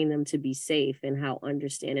train them to be safe, and how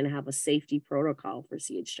understand and have a safety protocol for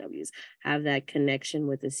CHWs, have that connection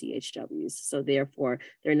with the CHWs. So therefore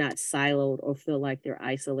they're not siloed or feel like they're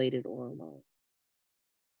isolated or alone.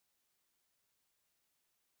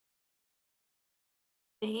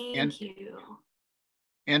 Thank you.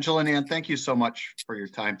 Angela and Ann, thank you so much for your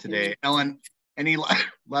time today. Ellen, any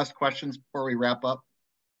last questions before we wrap up?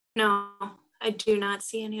 No, I do not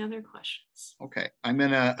see any other questions. Okay, I'm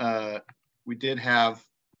gonna, we did have,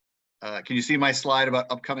 can you see my slide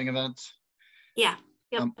about upcoming events? Yeah.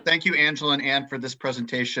 Yep. Thank you, Angela and Ann, for this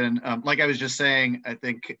presentation. Like I was just saying, I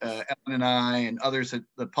think Ellen and I and others at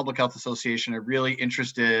the Public Health Association are really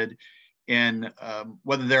interested in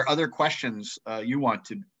whether there are other questions that you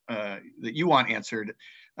want answered.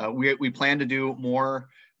 We plan to do more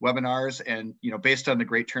webinars, and based on the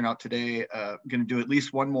great turnout today, going to do at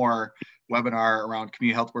least one more webinar around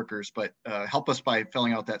community health workers, but help us by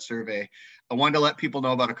filling out that survey. I wanted to let people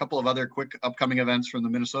know about a couple of other quick upcoming events from the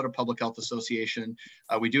Minnesota Public Health Association.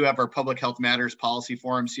 We do have our Public Health Matters Policy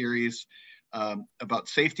Forum series about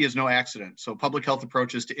safety is no accident. So public health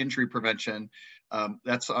approaches to injury prevention.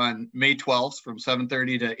 That's on May 12th from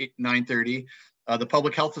 7:30 to 9:30. The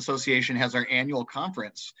Public Health Association has our annual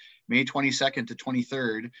conference, May 22nd to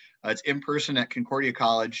 23rd. It's in person at Concordia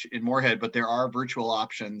College in Moorhead, but there are virtual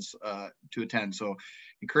options to attend. So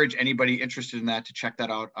encourage anybody interested in that to check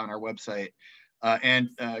that out on our website.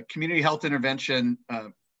 Community Health Innovation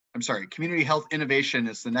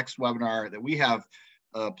is the next webinar that we have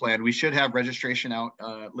planned. We should have registration out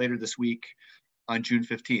later this week on June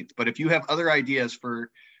 15th. But if you have other ideas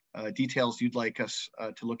for details you'd like us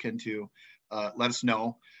to look into, let us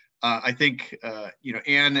know. I think,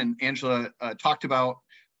 Ann and Angela talked about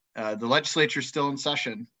the legislature still in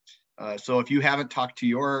session. So if you haven't talked to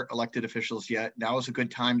your elected officials yet, now is a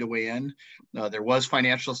good time to weigh in. There was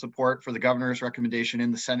financial support for the governor's recommendation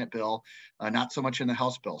in the Senate bill, not so much in the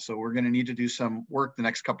House bill. So we're going to need to do some work the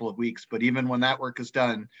next couple of weeks. But even when that work is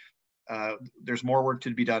done, there's more work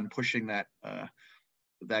to be done pushing that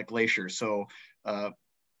glacier. So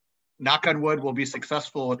knock on wood, we'll be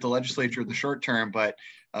successful with the legislature in the short term, but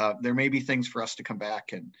there may be things for us to come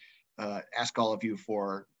back and ask all of you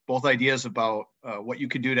for both ideas about what you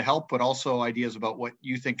can do to help, but also ideas about what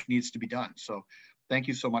you think needs to be done. So thank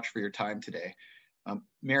you so much for your time today.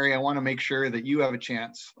 Mary, I want to make sure that you have a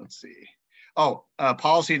chance. Let's see. Oh,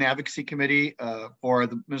 Policy and Advocacy Committee for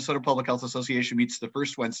the Minnesota Public Health Association meets the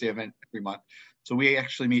first Wednesday of every month. So we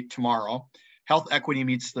actually meet tomorrow. Health Equity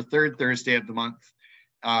meets the third Thursday of the month.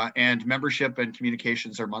 And membership and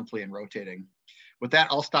communications are monthly and rotating. With that,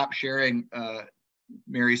 I'll stop sharing,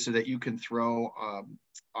 Mary, so that you can throw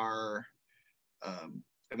our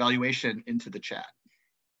evaluation into the chat.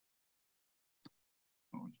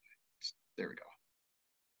 There we go.